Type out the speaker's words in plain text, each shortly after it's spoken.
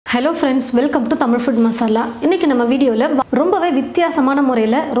Hello friends, welcome to Tamil Food Masala. இன்னைக்கு நம்ம வீடியோல ரொம்பவே வித்தியாசமான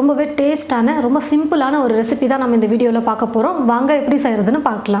முறையில ரொம்பவே டேஸ்டான ரொம்ப சிம்பிளான ஒரு ரெசிபி தான் நம்ம இந்த வீடியோல பார்க்க போறோம். வாங்க எப்படி செய்யறதுன்னு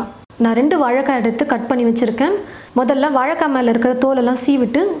பார்க்கலாம். நான் 2 வாழைக்காய் எடுத்து கட் பண்ணி வச்சிருக்கேன். முதல்ல வாழைக்காய் மேல இருக்கிற தோல் எல்லாம்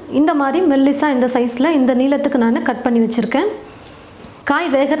சீவிட்டு இந்த மாதிரி மெல்லிசா இந்த சைஸ்ல இந்த நீளத்துக்கு நான் கட் பண்ணி வச்சிருக்கேன்.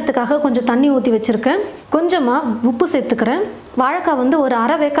 காய் வேகிறதுக்காக கொஞ்சம் தண்ணி ஊத்தி வச்சிருக்கேன். கொஞ்சமா உப்பு சேர்த்துக்கிறேன். வாழைக்காய் வந்து ஒரு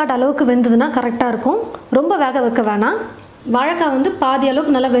அரை வேக்காடு அளவுக்கு வெந்ததுனா கரெக்ட்டா இருக்கும். ரொம்ப வேக வைக்க வேணாம். வாழைக்காய் வந்து பாதி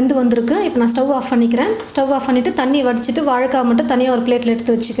அளவுக்கு நல்லா வெந்து வந்திருக்கு. இப்போ நான் ஸ்டவ் ஆஃப் பண்ணிக்கிறேன். ஸ்டவ் ஆஃப் பண்ணிவிட்டு தண்ணி வடிச்சிட்டு வாழைக்காய் மட்டும் தனியாக ஒரு பிளேட்டில்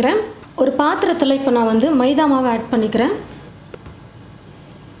எடுத்து வச்சுக்கிறேன். ஒரு பாத்திரத்தில் இப்போ நான் வந்து மைதா மாவை ஆட் பண்ணிக்கிறேன்.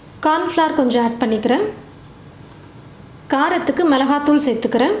 கார்ன்ஃப்ளவர் கொஞ்சம் ஆட் பண்ணிக்கிறேன். காரத்துக்கு மிளகாத்தூள்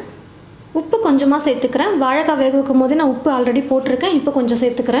சேர்த்துக்கிறேன். உப்பு கொஞ்சமாக சேர்த்துக்கிறேன். வாழைக்காய் வேக வைக்கும் போதே நான் உப்பு ஆல்ரெடி போட்டிருக்கேன். இப்போ கொஞ்சம்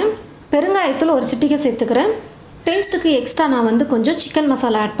சேர்த்துக்கிறேன். பெருங்காயத்தூள் ஒரு சிட்டிகை சேர்த்துக்கிறேன். டேஸ்ட்டுக்கு எக்ஸ்ட்ரா நான் வந்து கொஞ்சம் சிக்கன்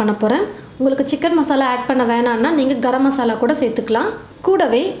மசாலா ஆட் பண்ண போகிறேன். உங்களுக்கு சிக்கன் மசாலா ஆட் பண்ண வேணான்னா நீங்கள் கரம் மசாலா கூட சேர்த்துக்கலாம்.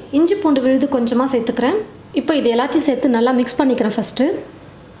 கூடவே இஞ்சி பூண்டு விழுது கொஞ்சமாக சேர்த்துக்கிறேன். இப்போ இது எல்லாத்தையும் சேர்த்து நல்லா மிக்ஸ் பண்ணிக்கிறேன். ஃபஸ்ட்டு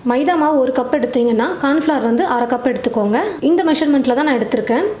மைதா மாவு 1 கப் எடுத்தீங்கன்னா கார்ன்ஃப்ளவர் வந்து அரை கப் எடுத்துக்கோங்க. இந்த மெஷர்மெண்ட்டில் தான் நான்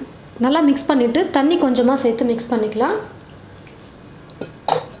எடுத்திருக்கேன். நல்லா மிக்ஸ் பண்ணிவிட்டு தண்ணி கொஞ்சமாக சேர்த்து மிக்ஸ் பண்ணிக்கலாம்.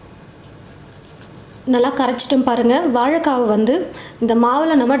 நல்லா கரைச்சிட்டும் பாருங்கள். வாழைக்காவை வந்து இந்த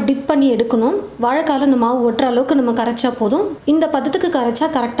மாவில் நம்ம டிப் பண்ணி எடுக்கணும். வாழைக்காவில் இந்த மாவு ஒட்டுற அளவுக்கு நம்ம கரைச்சா போதும். இந்த பதத்துக்கு கரைச்சா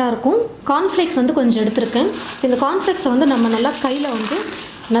கரெக்டாக இருக்கும். கார்ன்ஃப்ளேக்ஸ் வந்து கொஞ்சம் எடுத்திருக்கேன். இந்த கார்ன்ஃப்ளேக்ஸை வந்து நம்ம நல்லா கையில் வந்து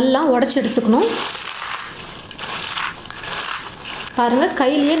நல்லா உடச்சி எடுத்துக்கணும். பாருங்கள்,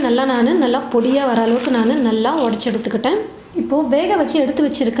 கையிலேயே நல்லா பொடியாக வர அளவுக்கு நான் நல்லா உடச்சி எடுத்துக்கிட்டேன். இப்போது வேக வச்சு எடுத்து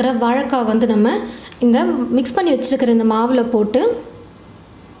வச்சுருக்கிற வாழைக்காய் வந்து நம்ம இந்த மிக்ஸ் பண்ணி வச்சுருக்கிற இந்த மாவில் போட்டு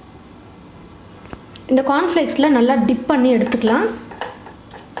இந்த கார்ன்ஃப்ளேக்ஸில் நல்லா டிப் பண்ணி எடுத்துக்கலாம்.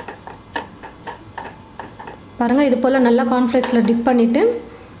 பாருங்கள், இது போல் நல்லா கார்ன்ஃப்ளேக்ஸில் டிப் பண்ணிவிட்டு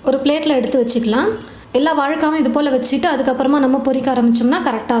ஒரு பிளேட்டில் எடுத்து வச்சுக்கலாம். எல்லா வாழைக்காயும் இது போல் வச்சுட்டு அதுக்கப்புறமா நம்ம பொரிக்க ஆரம்பித்தோம்னா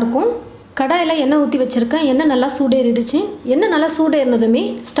கரெக்டாக இருக்கும். கடாயில் எண்ணெய் ஊற்றி வச்சுருக்கேன். எண்ணெய் நல்லா சூடேறிடுச்சு. எண்ணெய் நல்லா சூடேறினதுமே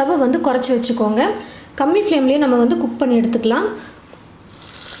ஸ்டவ்வை வந்து குறைச்சி வச்சுக்கோங்க. கம்மி ஃப்ளேம்லேயே நம்ம வந்து குக் பண்ணி எடுத்துக்கலாம்.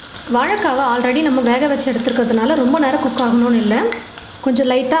 வாழைக்காவை ஆல்ரெடி நம்ம வேக வச்சு எடுத்துருக்கிறதுனால ரொம்ப நேரம் குக் ஆகணும்னு இல்லை. கொஞ்சம்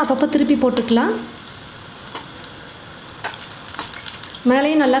லைட்டாக அப்பப்போ திருப்பி போட்டுக்கலாம்.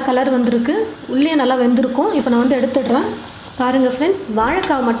 மேலேயும் நல்லா கலர் வந்திருக்கு, உள்ளே நல்லா வெந்திருக்கும். இப்போ நான் வந்து எடுத்துடுறேன். பாருங்கள் ஃப்ரெண்ட்ஸ்,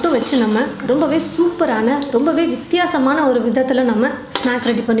 வாழைக்காய் மட்டும் வச்சு நம்ம ரொம்பவே சூப்பரான ரொம்பவே வித்தியாசமான ஒரு விதத்தில் நம்ம ஸ்நாக்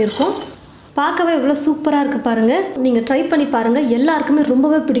ரெடி பண்ணியிருக்கோம். பார்க்கவே இவ்வளோ சூப்பராக இருக்குது பாருங்கள். நீங்கள் ட்ரை பண்ணி பாருங்கள். எல்லாருக்குமே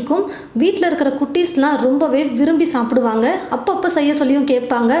ரொம்பவே பிடிக்கும். வீட்டில் இருக்கிற குட்டீஸ்லாம் ரொம்பவே விரும்பி சாப்பிடுவாங்க. அப்பப்போ செய்ய சொல்லியும்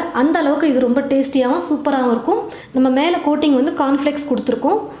கேட்பாங்க. அந்த அளவுக்கு இது ரொம்ப டேஸ்டியாகவும் சூப்பராகவும் இருக்கும். நம்ம மேலே கோட்டிங் வந்து கார்ன்ஃப்ளேக்ஸ்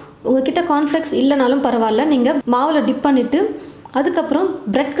கொடுத்துருக்கோம். உங்கள்கிட்ட கார்ன்ஃப்ளேக்ஸ் இல்லைனாலும் பரவாயில்ல, நீங்கள் மாவில் டிப் பண்ணிவிட்டு அதுக்கப்புறம்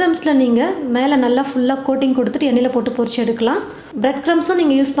பிரெட் க்ரம்ஸில் நீங்கள் மேலே நல்லா ஃபுல்லாக கோட்டிங் கொடுத்துட்டு எண்ணெயில் போட்டு பொரிச்சு எடுக்கலாம். பிரெட் க்ரம்ஸும்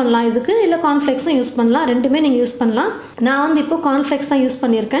நீங்கள் யூஸ் பண்ணலாம் இதுக்கு, இல்லை கார்ன்ஃப்ளேக்ஸும் யூஸ் பண்ணலாம். ரெண்டுமே நீங்கள் யூஸ் பண்ணலாம். நான் வந்து இப்போது கார்ன்ஃப்ளேக்ஸ் தான் யூஸ்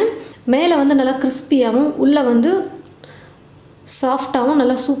பண்ணியிருக்கேன். மேலே வந்து நல்லா கிறிஸ்பியாகவும் உள்ளே வந்து சாஃப்டாகவும்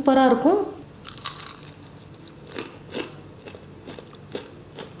நல்லா சூப்பராக இருக்கும்.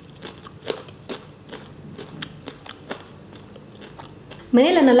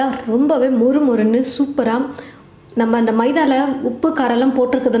 மேலே நல்லா ரொம்பவே மொறுமொறுன்னு சூப்பராக நம்ம அந்த மைதாவில் உப்பு காரெல்லாம்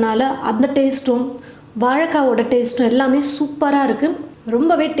போட்டிருக்கிறதுனால அந்த டேஸ்ட்டும் வாழைக்காவோட டேஸ்ட்டும் எல்லாமே சூப்பராக இருக்குது.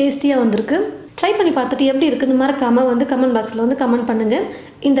 ரொம்பவே டேஸ்டியாக வந்திருக்கு. ட்ரை பண்ணி பார்த்துட்டு எப்படி இருக்குன்னு மறக்காமல் வந்து கமெண்ட் பாக்ஸில் வந்து கமெண்ட் பண்ணுங்கள்.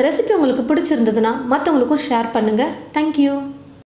 இந்த ரெசிபி உங்களுக்கு பிடிச்சிருந்ததுன்னா மற்றவங்களுக்கும் ஷேர் பண்ணுங்கள். தேங்க்யூ.